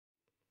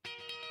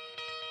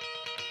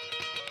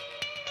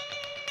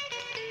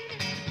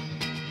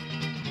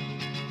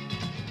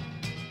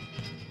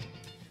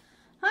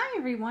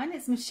everyone,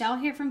 it's Michelle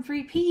here from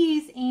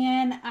 3Ps,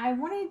 and I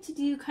wanted to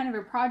do kind of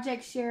a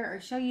project share or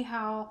show you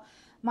how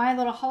my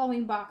little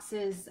Halloween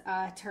boxes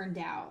turned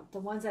out. The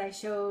ones that I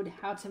showed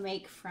how to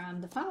make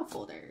from the file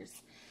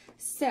folders.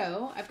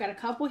 So I've got a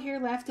couple here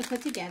left to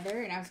put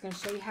together, and I was going to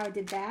show you how I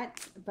did that.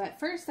 But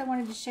first I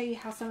wanted to show you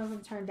how some of them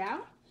turned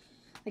out.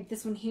 Like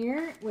this one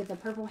here with a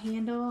purple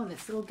handle and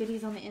its little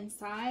goodies on the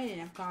inside,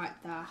 and I've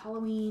got the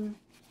Halloween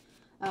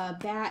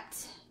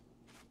bat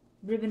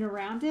ribbon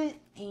around it,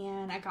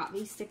 and I got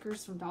these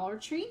stickers from Dollar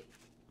Tree.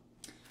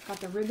 Got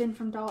the ribbon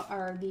from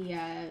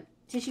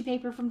tissue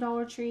paper from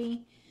Dollar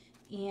Tree,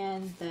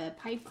 and the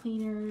pipe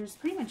cleaners.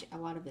 Pretty much a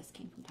lot of this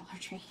came from Dollar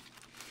Tree.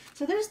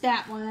 So there's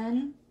that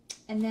one,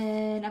 and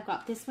then I've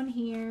got this one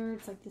here.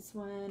 It's like this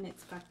one.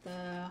 It's got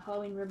the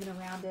Halloween ribbon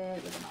around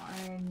it with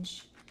an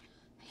orange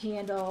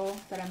handle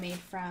that I made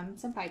from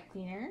some pipe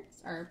cleaners,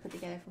 or put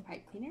together from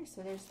pipe cleaners.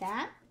 So there's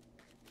that.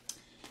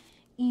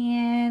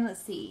 And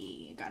let's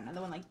see, got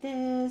another one like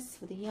this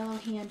with a yellow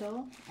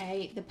handle.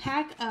 The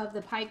pack of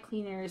the pipe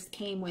cleaners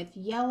came with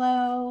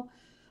yellow,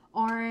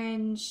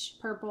 orange,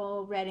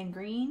 purple, red, and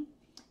green.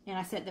 And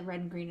I set the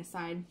red and green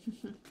aside.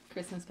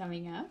 Christmas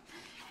coming up.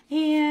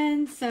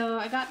 And so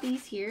I got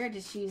these here. I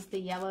just used the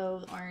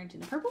yellow, orange,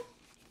 and the purple.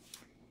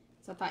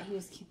 So I thought he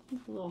was cute.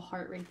 A little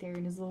heart right there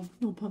in his little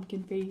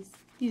pumpkin face.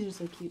 These are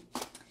so cute.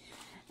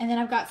 And then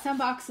I've got some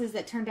boxes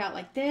that turned out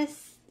like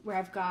this, where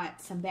I've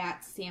got some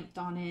bats stamped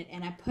on it,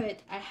 and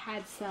I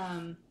had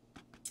some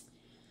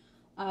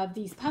of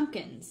these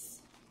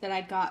pumpkins that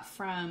I got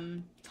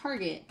from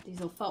Target, these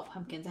little felt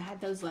pumpkins. I had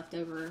those left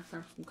over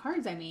from some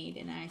cards I made,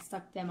 and I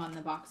stuck them on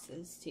the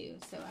boxes too.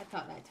 So I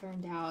thought that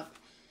turned out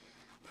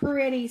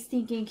pretty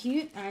stinking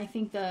cute. And I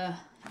think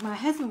my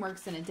husband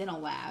works in a dental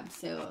lab,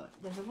 so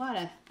there's a lot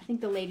of, I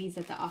think the ladies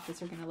at the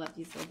office are going to love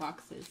these little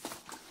boxes.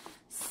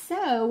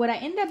 So what I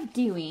ended up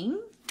doing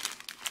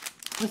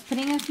was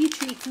putting a few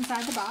treats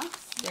inside the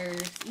box.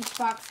 Each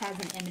box has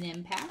an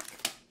M&M pack,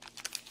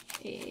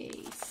 a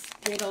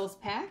Skittles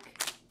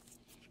pack,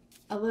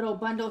 a little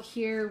bundle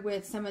here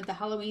with some of the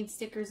Halloween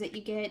stickers that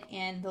you get,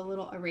 and the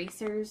little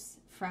erasers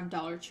from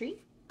Dollar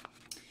Tree.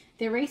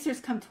 The erasers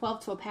come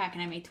 12 to a pack,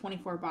 and I made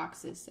 24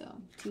 boxes, so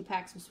 2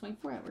 packs was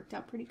 24. It worked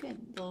out pretty good.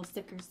 The little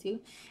stickers too.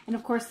 And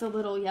of course the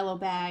little yellow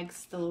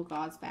bags, the little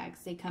gauze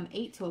bags, they come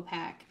 8 to a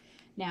pack.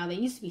 Now they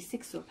used to be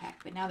 6 to a pack,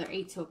 but now they're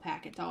 8 to a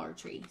pack at Dollar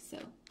Tree. So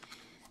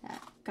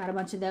got a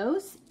bunch of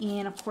those,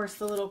 and of course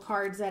the little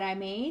cards that I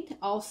made,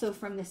 also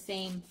from the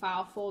same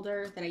file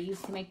folder that I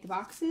used to make the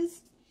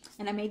boxes.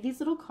 And I made these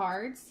little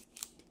cards,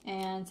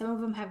 and some of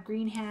them have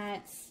green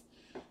hats,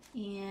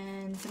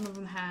 and some of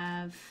them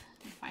have,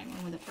 find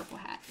one with a purple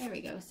hat. There we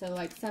go. So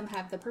like some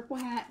have the purple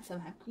hat, some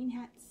have green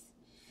hats,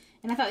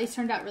 and I thought these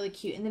turned out really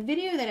cute. In the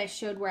video that I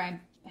showed where I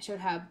showed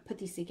how to put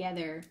these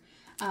together,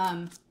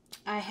 I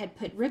had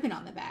put ribbon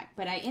on the back,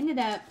 but I ended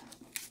up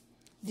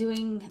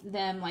doing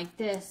them like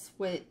this,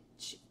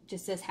 which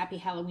just says Happy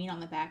Halloween on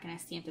the back, and I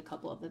stamped a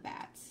couple of the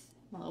bats,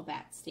 my little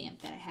bat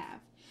stamp that I have.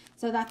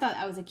 So I thought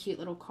that was a cute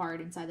little card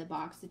inside the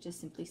box that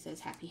just simply says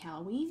Happy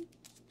Halloween.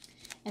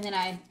 And then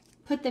I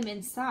put them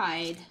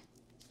inside,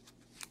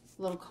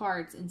 little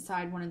cards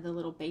inside one of the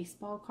little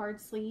baseball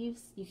card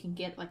sleeves. You can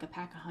get like a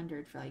pack of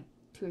 100 for like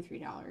 $2 or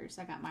 $3.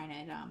 I got mine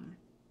at,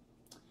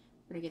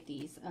 where to get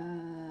these?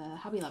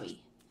 Hobby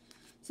Lobby.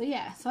 So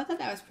yeah, so I thought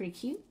that was pretty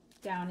cute.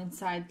 Down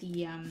inside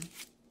the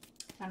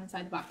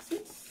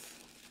boxes.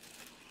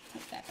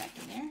 Put that back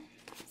in there.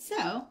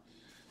 So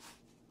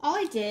all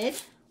I did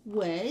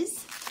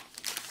was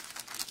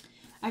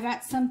I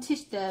got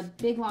the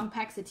big long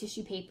packs of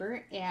tissue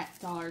paper at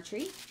Dollar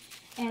Tree,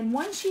 and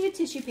one sheet of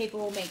tissue paper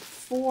will make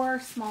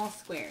 4 small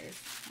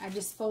squares. I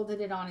just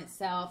folded it on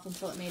itself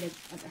until it made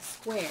a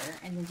square,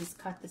 and then just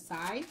cut the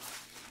sides,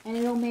 and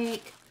it'll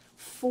make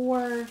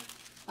 4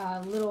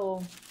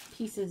 little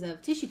pieces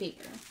of tissue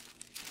paper.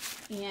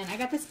 And I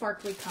got the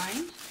sparkly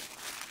kind.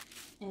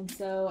 And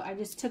so I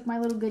just took my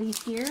little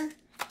goodies here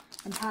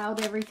and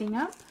piled everything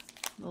up.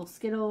 Little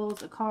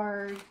Skittles, a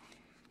card,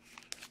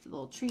 a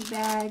little treat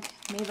bag.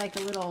 Made like a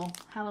little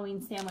Halloween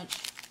sandwich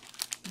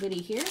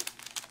goodie here.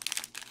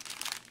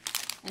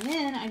 And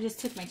then I just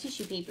took my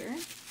tissue paper and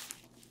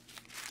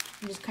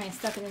just kind of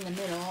stuck it in the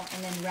middle,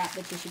 and then wrapped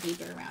the tissue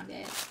paper around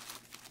it,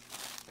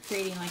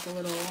 creating like a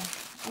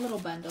little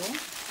bundle.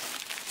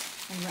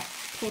 And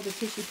pulled the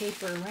tissue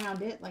paper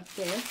around it like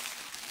this.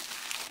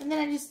 And then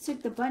I just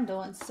took the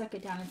bundle and stuck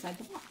it down inside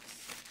the box,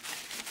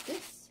 like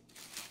this.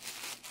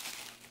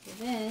 So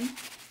then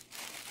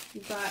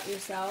you've got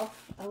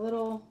yourself a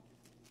little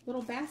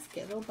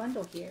basket, little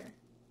bundle here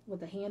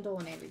with a handle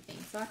and everything.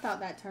 So I thought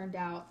that turned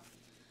out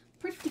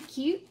pretty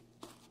cute.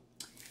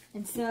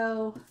 And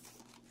so,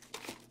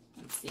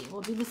 let's see,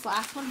 we'll do this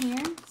last one here.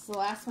 It's the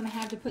last one I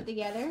have to put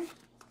together.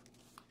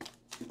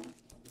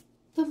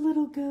 The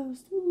little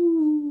ghost.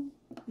 Ooh.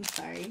 I'm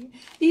sorry.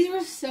 These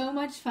were so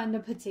much fun to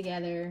put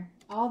together.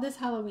 All this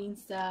Halloween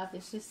stuff.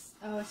 It's just,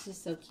 oh, it's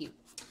just so cute.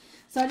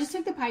 So I just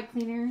took the pipe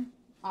cleaner,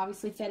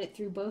 obviously fed it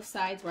through both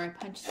sides where I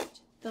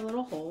punched the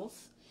little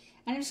holes,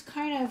 and I just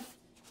kind of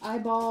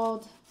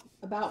eyeballed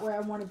about where I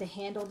wanted the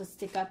handle to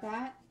stick up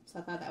at. So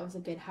I thought that was a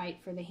good height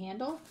for the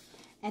handle.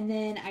 And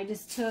then I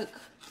just took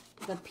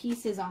the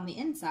pieces on the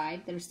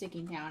inside that are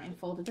sticking down and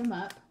folded them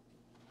up.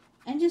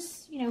 And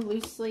just, you know,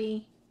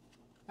 loosely,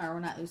 or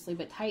not loosely,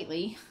 but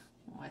tightly,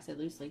 oh, I said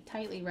loosely,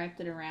 tightly wrapped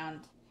it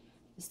around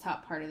this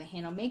top part of the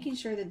handle, making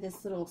sure that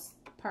this little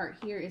part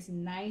here is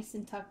nice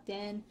and tucked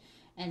in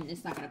and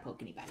it's not going to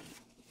poke anybody.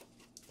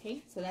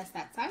 Okay, so that's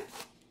that side.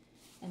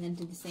 And then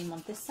do the same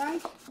on this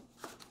side.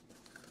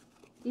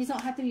 These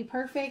don't have to be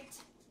perfect.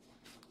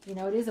 You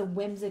know, it is a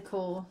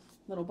whimsical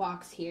little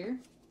box here.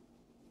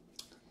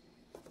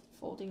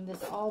 Folding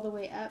this all the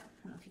way up.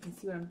 I don't know if you can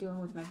see what I'm doing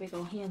with my big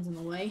old hands in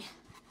the way.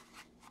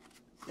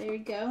 There you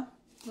go.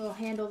 Little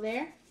handle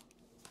there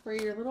for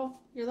your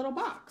little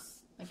box,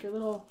 like your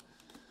little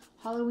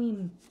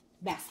Halloween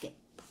basket.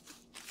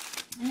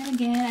 And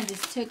again, I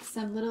just took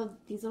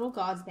these little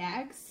gauze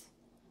bags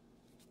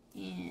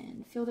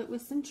and filled it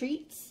with some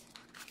treats.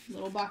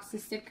 Little box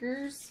of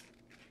stickers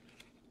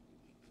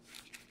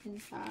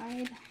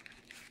inside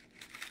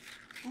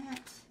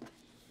that.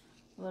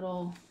 A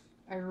little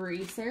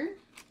eraser.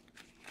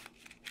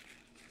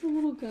 The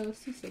little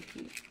ghost, he's so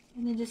cute.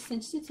 And then just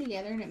cinched it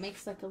together and it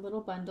makes like a little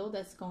bundle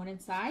that's going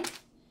inside.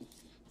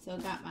 So I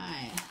got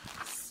my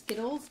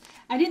Skittles.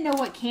 I didn't know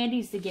what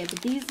candies to get,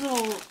 but these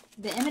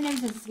the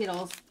M&Ms and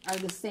Skittles are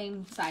the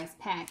same size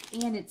pack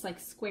and it's like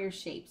square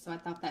shaped. So I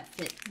thought that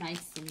fit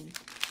nice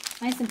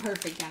and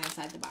perfect down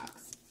inside the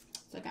box.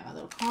 So I got my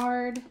little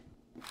card,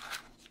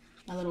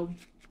 my little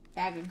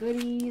bag of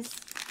goodies,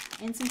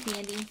 and some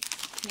candy.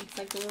 Makes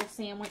like a little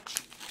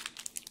sandwich.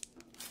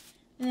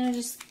 And then I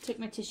just took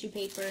my tissue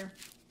paper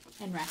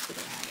and wrapped it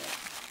around it.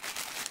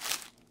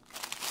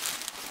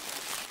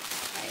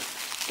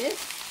 Like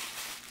this.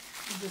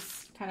 And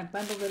just kind of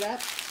bundled it up.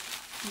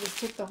 And just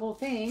took the whole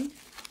thing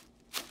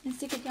and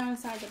stick it down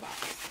inside the box.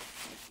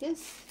 Like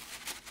this.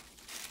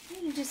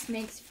 And it just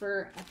makes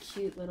for a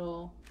cute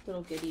little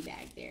goodie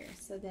bag there.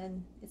 So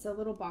then it's a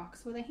little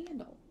box with a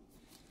handle.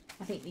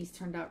 I think these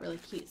turned out really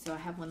cute. So I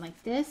have one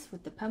like this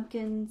with the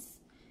pumpkins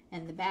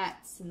and the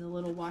bats and the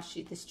little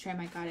washi, this trim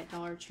I got at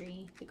Dollar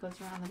Tree that goes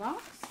around the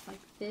box like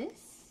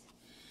this.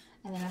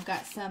 And then I've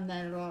got some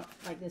that are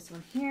like this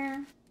one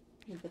here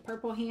with the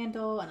purple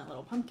handle and a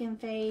little pumpkin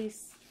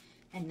face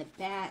and the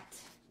bat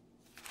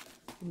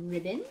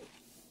ribbon.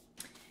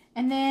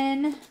 And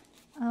then,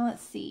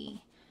 let's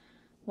see.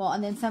 Well,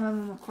 and then some of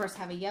them, of course,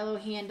 have a yellow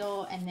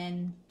handle, and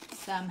then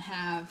some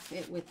have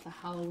it with the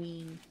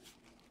Halloween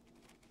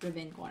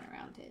ribbon going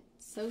around it.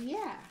 So,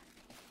 yeah.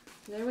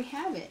 So there we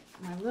have it.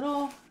 My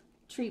little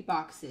treat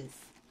boxes.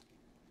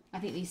 I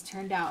think these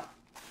turned out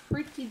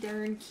pretty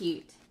darn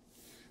cute.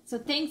 So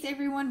thanks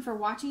everyone for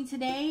watching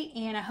today,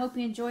 and I hope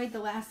you enjoyed the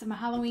last of my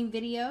Halloween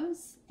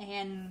videos,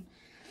 and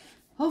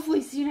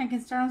hopefully soon I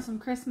can start on some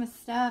Christmas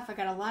stuff. I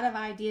got a lot of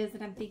ideas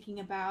that I'm thinking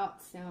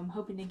about, so I'm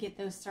hoping to get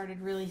those started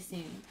really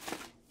soon.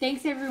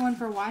 Thanks everyone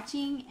for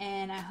watching,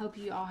 and I hope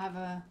you all have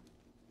a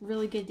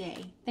really good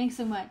day. Thanks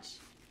so much.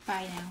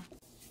 Bye now.